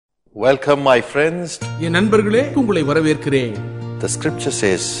Welcome, my friends. என் நண்பர்களே, உங்களை வரவேற்கிறேன். The scripture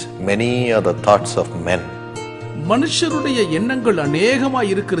says, many are the thoughts of men. மனுஷருடைய எண்ணங்கள்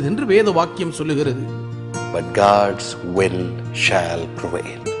அநேகமாய் இருக்கிறது என்று வேத வாக்கியம் சொல்லுகிறது. But God's will shall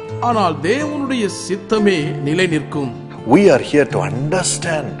prevail. ஆனால் தேவனுடைய சித்தமே நிலை நிற்கும். We are here to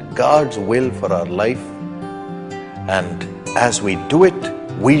understand God's will for our life, and as we do it,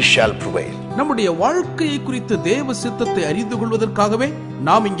 we shall prevail. நம்முடைய வாழ்க்கையை குறித்து தேவ சித்தத்தை அறிந்து கொள்வதற்காகவே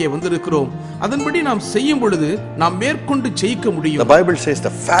நாம் இங்கே வந்திருக்கிறோம். அதன்படி நாம் செய்யும் பொழுது நாம் மேற்கொண்டு ஜெயிக்க முடியும். The Bible says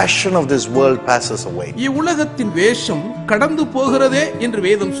the fashion of this world passes away. இவ்வுலகத்தின் வேஷம் கடந்து போகிறதே என்று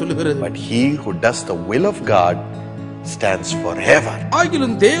வேதம் சொல்லுகிறது. But he who does the will of God stands forever.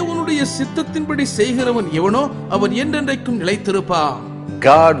 ஆகிலும் தேவனுடைய சித்தத்தின்படி செய்கிறவன் எவனோ அவன் என்றென்றைக்கும் நிலைத்திருப்பான்.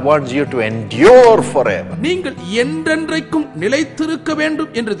 God wants you to endure forever. நீங்கள் என்றென்றைக்கும் நிலைத்திருக்க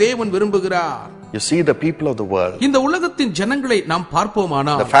வேண்டும் என்று தேவன் விரும்புகிறார். You see the people of the world, இந்த உலகத்தின் ஜனங்களை நாம்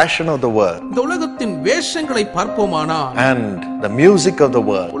பார்ப்போமானால், the fashion of the world, இந்த உலகத்தின் வேஷங்களை பார்ப்போமானால், and the music of the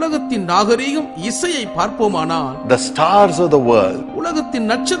world, உலகத்தின் நாகரீகம் இசையை பார்ப்போமானால், the stars of the world, உலகத்தின்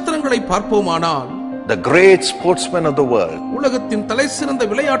நட்சத்திரங்களை பார்ப்போமானால், the great sportsmen of the world, உலகத்தின் தலைசிறந்த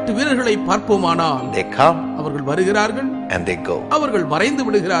விளையாட்டு வீரர்களை பார்ப்போமானால், they come அவர்கள் வருகிறார்கள், and they go. அவர்கள் மறைந்து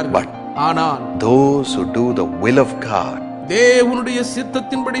விடுகிறார்கள். ஆனால் Those who do the will of God தேவனுடைய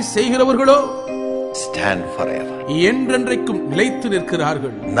சித்தத்தின்படி செய்கிறவர்களோ stand forever. என்றென்றைக்கும் நிலைத்து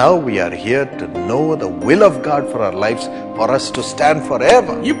நிற்கிறார்கள். Now we are here to know the will of God for our lives, for us to stand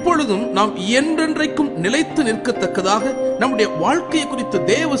forever. இப்பொழுதும் நாம் என்றென்றைக்கும் நிலைத்து நிற்கத்தக்கதாக நம்முடைய வாழ்க்கையை குறித்து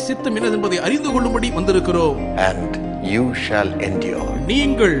தேவ சித்தம் என்ன என்பதை அறிந்து கொள்ளும்படி வந்திருக்கிறோம். And you shall endure.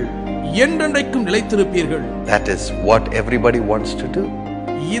 நீங்கள் என்றென்றைக்கும் நிலைத்திருப்பீர்கள். That is what everybody wants to do.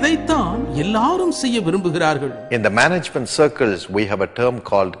 இதைத்தான் எல்லாரும் செய்ய விரும்புகிறார்கள். In the management circles, we have a term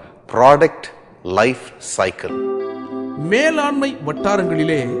called product life cycle. மேலாண்மை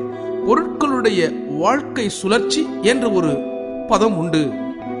வட்டாரங்களிலே பொருட்களுடைய வாழ்க்கை சுழற்சி என்ற ஒரு பதம் உண்டு.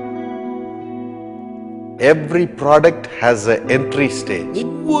 Every product has an entry stage.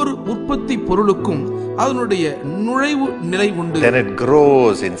 ஒவ்வொரு உற்பத்தி பொருளுக்கும் அதனுடைய நுழைவு நிலை உண்டு. Then it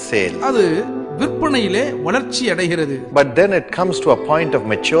grows in sales. அது விற்பனையிலே வளர்ச்சி அடைகிறது. But then it comes to a point of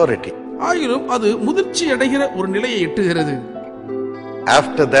maturity. ஆயினும் அது முதிர்ச்சி அடைகிற ஒரு நிலையை எட்டுகிறது.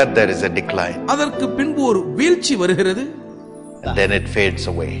 After that there is a decline. அதற்கு பின்பு ஒரு வீழ்ச்சி வருகிறது. And then it fades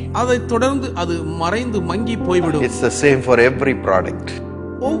away. அதைத் தொடர்ந்து அது மறைந்து மங்கி போய்விடும். It's the same for every product.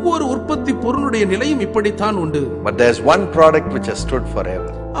 ஒவ்வொரு உற்பத்தி பொருளுடைய நிலையும் இப்படித்தான் உண்டு. But there's one product which has stood forever.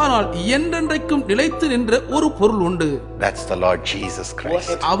 ஆனால் என்றென்றைக்கும் நிலைத்து நின்ற ஒரு பொருள் உண்டு. That's the Lord Jesus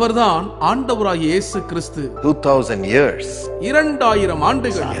Christ. அவர்தான் ஆண்டவராகிய இயேசு கிறிஸ்து. 2000 years 2000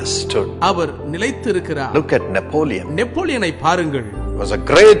 ஆண்டுகள் he has stood. அவர் நிலைத்து இருக்கிறார். Look at Napoleon. நெப்போலியனை பாருங்கள். He was a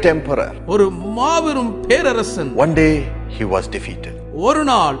great emperor. ஒரு மாபெரும் பேரரசன். One day he was defeated. ஒரு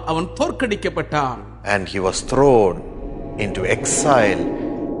நாள் அவன் தோற்கடிக்கப்பட்டான். And he was thrown into exile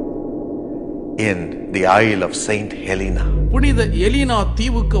in the Isle of Saint Helena. புனித எலினா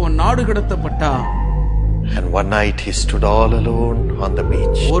தீவுக்கு அவன் நாடு கடத்தப்பட்டான். And one night he stood all alone on the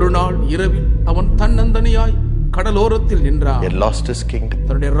beach. ஒரு நாள் இரவில் அவன் தன்னந்தனியாய் கடலோரத்தில் நின்றான். He had lost his kingdom.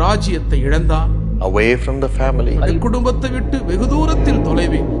 தன்னுடைய ராஜ்யத்தை இழந்தான். Away from the family. குடும்பத்தை விட்டு வெகு தூரத்தில்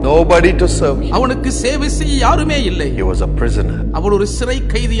தொலைவில். Nobody to serve him. அவனுக்கு சேவை செய்ய யாருமே இல்லை. He was a prisoner. அவன் ஒரு சிறை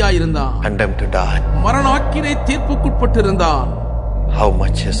கைதியாய் இருந்தான். Condemned to die. மரணாக்கினை தீர்ப்புக்குட்பட்டிருந்தான். How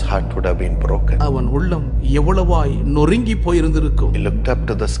much his heart would have been broken. அவன் உள்ளம் எவ்வளவாய் நொறுங்கி போயிருந்திருக்கும். He looked up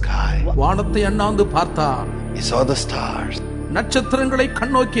to the sky. வானத்தை அண்ணாந்து பார்த்தான். He saw the stars. நட்சத்திரங்களை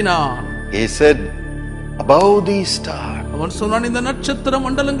கண்ணோக்கினான். He said, above these stars அவன் சொன்னான், இந்த நட்சத்திர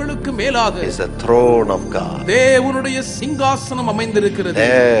மண்டலங்களுக்கு மேலாக is the throne of God. தேவனுடைய சிங்காசனம் அமைந்திருக்கிறது.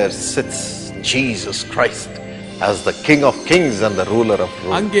 There sits Jesus Christ as the King of Kings and the ruler of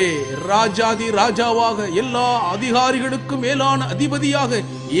rulers. அங்கே ராஜாதி ராஜாவாக எல்லா அதிகாரிகளுக்கும் மேலான அதிபதியாக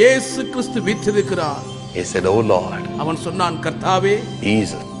இயேசு கிறிஸ்து வீற்றிருக்கிறார். He said, oh Lord, அவன் சொன்னான், கர்த்தாவே,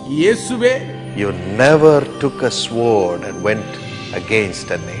 Jesus, இயேசுவே, you never took a sword and went against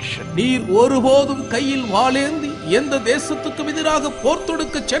a nation. நீர் ஒருபோதும் கையில் வாளேந்தி எந்த தேசத்துக்கும் எதிராக போர்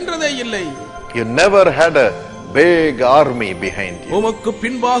தொடுக்க சென்றதே இல்லை. You never had a big army behind you. உமக்கு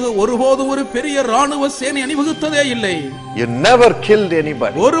பின்பாக ஒருபோதும் ஒரு பெரிய ராணுவ சேனை அணிவகுத்ததே இல்லை. You never killed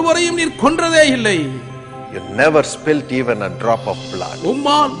anybody. ஒருவரையும் நீர் கொன்றதே இல்லை. You never spilt even a drop of blood.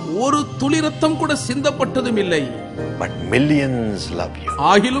 உம்மால் ஒரு துளி ரத்தம் கூட சிந்தப்பட்டதும் இல்லை. But millions love you.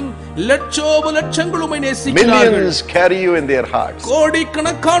 ஆகிலும் லட்சோப லட்சங்கள் உம்மை நேசிக்கிறார்கள். Millions carry you in their hearts.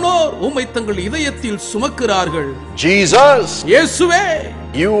 கோடிக்கணக்கானோர் உம்மை தங்கள் இதயத்தில் சுமக்கிறார்கள். Jesus, இயேசுவே,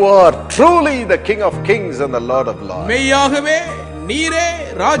 you are truly the King of Kings and the Lord of Lords. மெய்யாகவே நீரே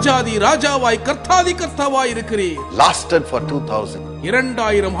ராஜாதி ராஜாவாய் கர்த்தாதி கர்த்தாவாய் இருக்கிறீர். Lasted for 2000.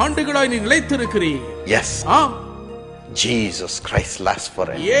 2000 ஆண்டுகளாய் நீ நிலைத்திருக்கிறீர். Yes. ஆம், Jesus Christ lasts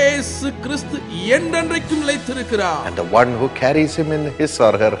forever. இயேசு கிறிஸ்து என்றென்றைக்கும் நிலைத்திருக்கிறார். And the one who carries him in his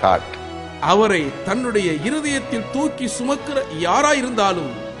or her heart, அவரை தன்னுடைய இருதயத்தில் தூக்கி சுமக்கிற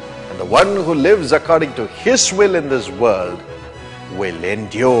யாராயிருந்தாலும், and the one who lives according to his will in this world will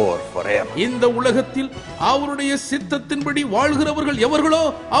endure forever. இந்த உலகத்தில் அவருடைய சித்தத்தின்படி வாழ்கிறவர்கள் எவர்களோ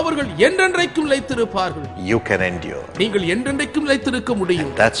அவர்கள் என்றென்றைக்கும் நிலைத்திருப்பார்கள். You can endure. நீங்கள் என்றென்றைக்கும் நிலைத்திருக்க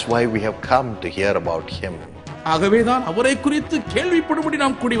முடியும். That's why we have come to hear about him. ஆகவேதான் அவரை குறித்து கேள்விப்படும்படி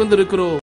நாம் கூடி வந்திருக்கிறோம்.